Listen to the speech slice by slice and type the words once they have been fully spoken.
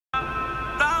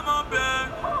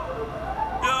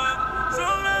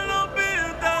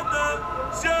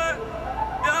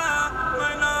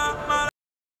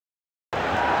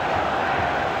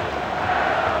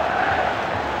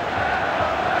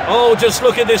Oh, just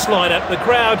look at this lineup. The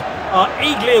crowd are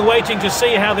eagerly awaiting to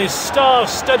see how this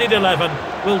star-studded 11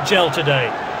 will gel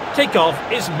today. Kick-off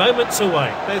is moments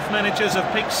away. Both managers have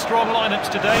picked strong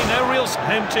lineups today. No real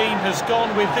home team has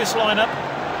gone with this lineup.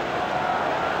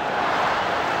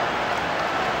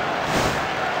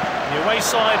 The away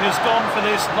side has gone for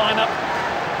this lineup.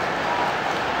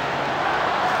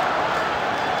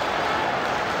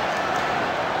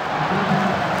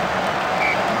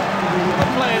 The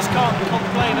players can't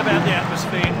complain about the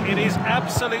atmosphere. It is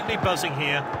absolutely buzzing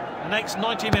here. The next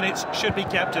 90 minutes should be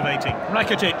captivating.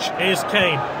 Rakitic is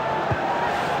Kane.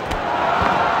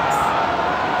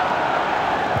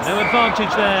 No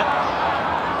advantage there.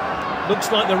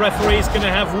 Looks like the referee's going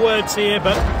to have words here,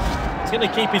 but he's going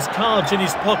to keep his cards in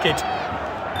his pocket.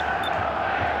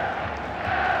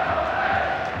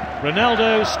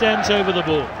 Ronaldo stands over the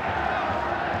ball.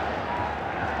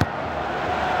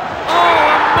 Oh,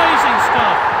 amazing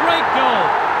stuff! Great goal!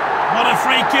 What a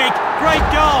free kick! Great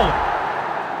goal!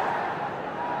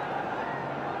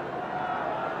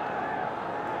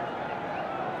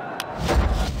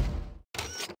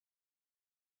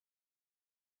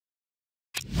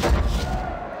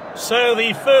 So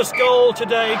the first goal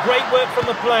today, great work from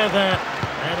the player there,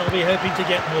 and I'll be hoping to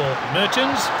get more.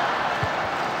 Mertens.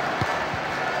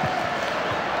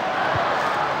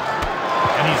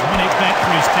 And he's won it back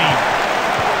for his team.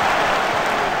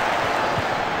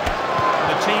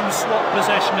 The team swap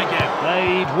possession again.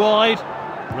 Played wide.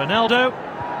 Ronaldo.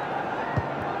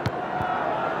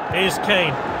 Here's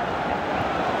Kane.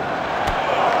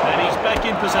 And he's back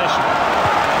in possession.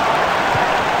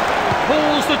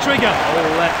 Pulls the trigger.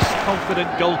 Oh, that's confident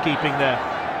goalkeeping there.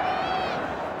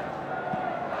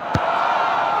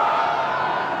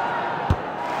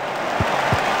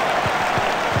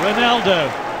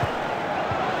 Ronaldo.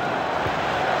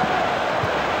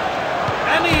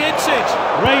 And he hits it.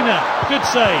 Reina, good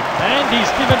save. And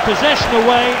he's given possession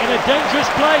away in a dangerous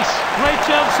place. Great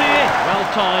chance here. Well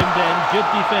timed and good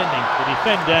defending. The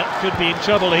defender could be in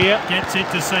trouble here. Gets it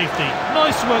to safety.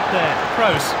 Nice work there.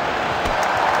 Kroos.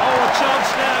 Oh, a chance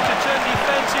now to turn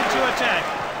defence into attack.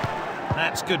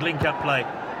 That's good link-up play.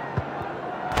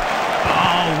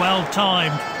 Oh, well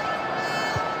timed.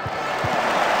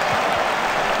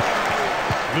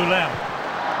 Gulam.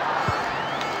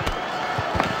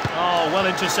 Oh, well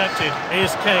intercepted.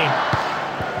 Here's Kane.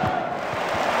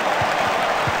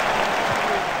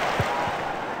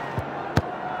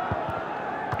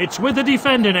 It's with the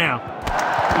defender now.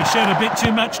 He showed a bit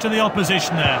too much to the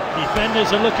opposition there.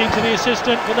 Defenders are looking to the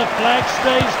assistant, but the flag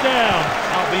stays down.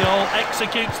 Albiol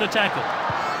executes the tackle.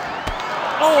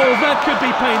 Oh, that could be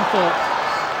painful.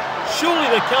 Surely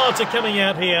the cards are coming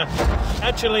out here.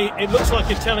 Actually, it looks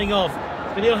like a telling off,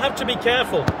 but he'll have to be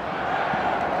careful. The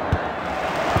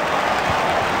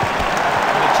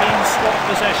team swap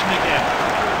possession again.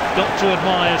 Got to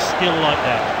admire skill like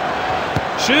that.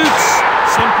 Shoots!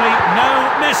 Simply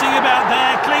no messing about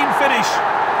there. Clean finish.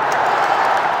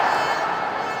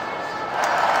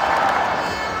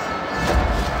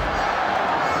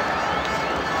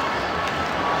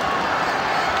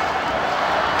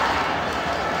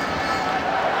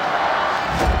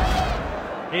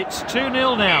 It's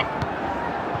 2-0 now.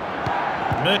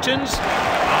 Mertens.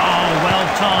 Oh, well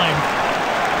timed.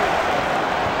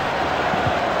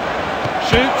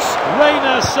 Shoots.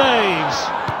 Reina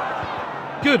saves.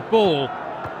 Good ball.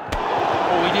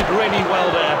 Oh, he did really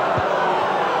well there.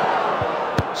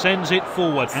 Sends it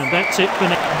forward. And that's it for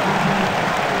now.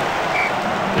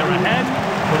 They're ahead,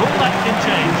 but all that can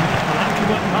change. They'll have to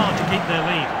work hard to keep their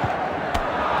lead.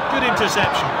 Good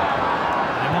interception.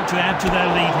 They want to add to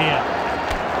their lead here.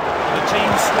 The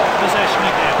team swap possession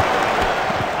again.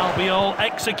 Albiol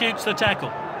executes the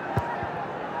tackle.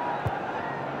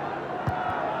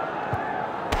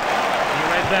 He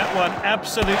read that one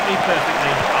absolutely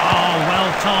perfectly. Oh,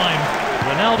 well timed.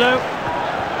 Ronaldo.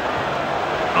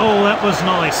 Oh, that was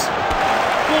nice.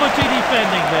 Quality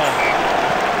defending there.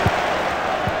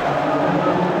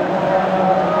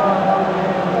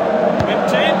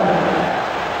 Whipped in.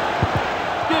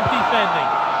 Good defending.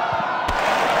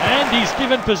 And he's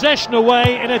given possession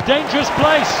away in a dangerous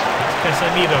place.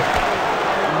 Casemiro.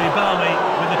 Libali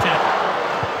with the tackle.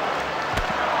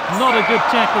 Not a good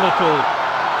tackle at all.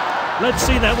 Let's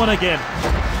see that one again.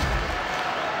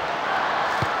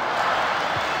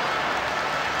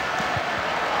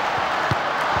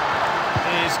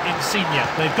 Here's Insigne.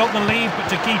 They've got the lead, but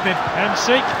to keep it.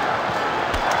 Hamsik.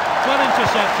 Well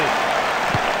intercepted.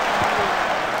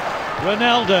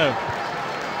 Ronaldo.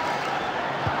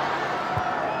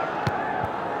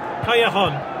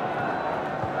 Callejon.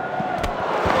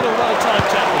 What a well-timed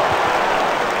tackle.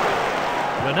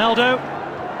 Ronaldo.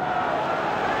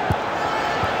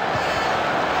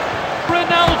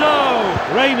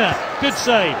 Reina, good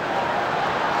save.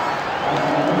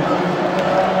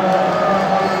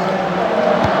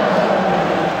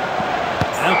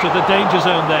 Out of the danger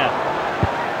zone there.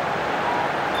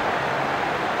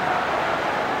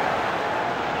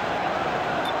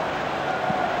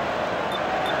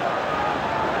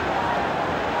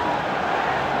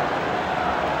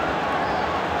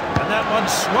 And that one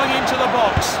swung into the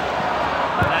box.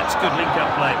 And that's good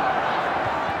link-up play.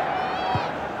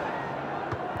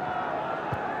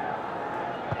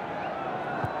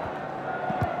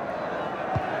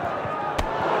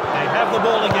 They have the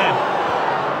ball again.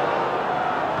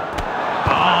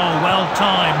 Oh, well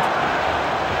timed.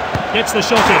 Gets the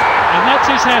shot in, and that's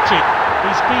his hat-trick.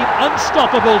 He's been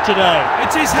unstoppable today.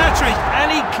 It's his hat-trick,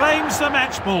 and he claims the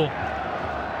match ball.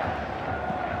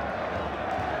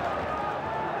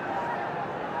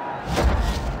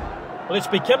 Well, it's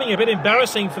becoming a bit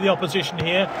embarrassing for the opposition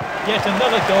here. Yet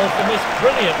another goal from this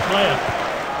brilliant player.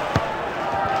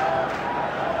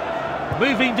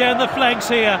 Moving down the flanks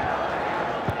here.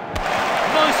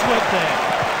 Nice work there.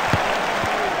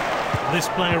 This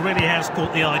player really has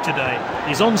caught the eye today.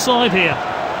 He's onside here.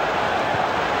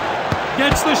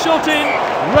 Gets the shot in.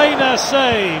 Reina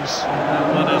saves.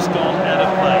 That one has gone out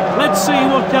of play. Let's see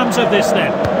what comes of this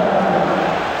then.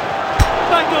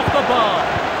 Back off the bar.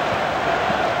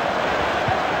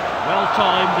 Well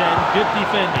timed then, good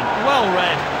defending. Well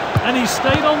read. And he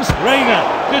stayed on. Reina,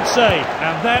 good save.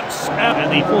 And that's out.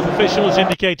 And the fourth official has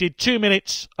indicated 2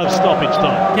 minutes of stoppage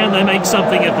time. Can they make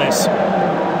something of this?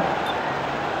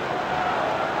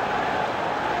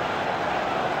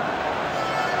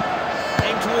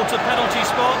 Towards a penalty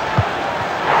spot.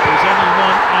 There's only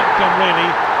one outcome really.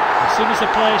 As soon as the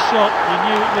player shot, he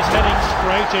knew it was heading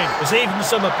straight in. There's even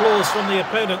some applause from the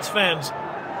opponent's fans.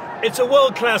 It's a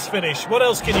world-class finish. What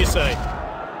else can you say?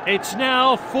 It's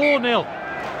now 4-0.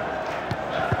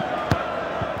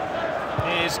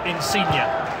 Here's Insigne.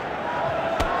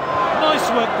 Nice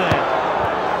work there.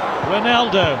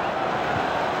 Ronaldo.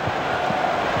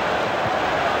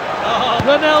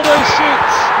 Ronaldo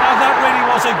shoots. Now that really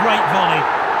was a great volley.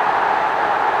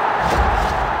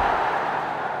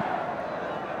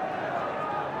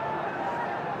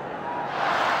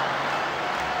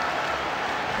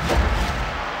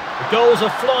 The goals are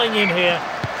flying in here,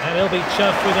 and he'll be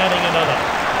chuffed with adding another.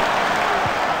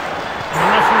 The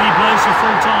referee blows for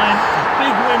full time. A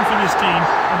big win for this team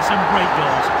and some great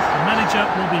goals. The manager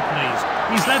will be pleased.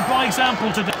 He's led by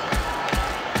example today.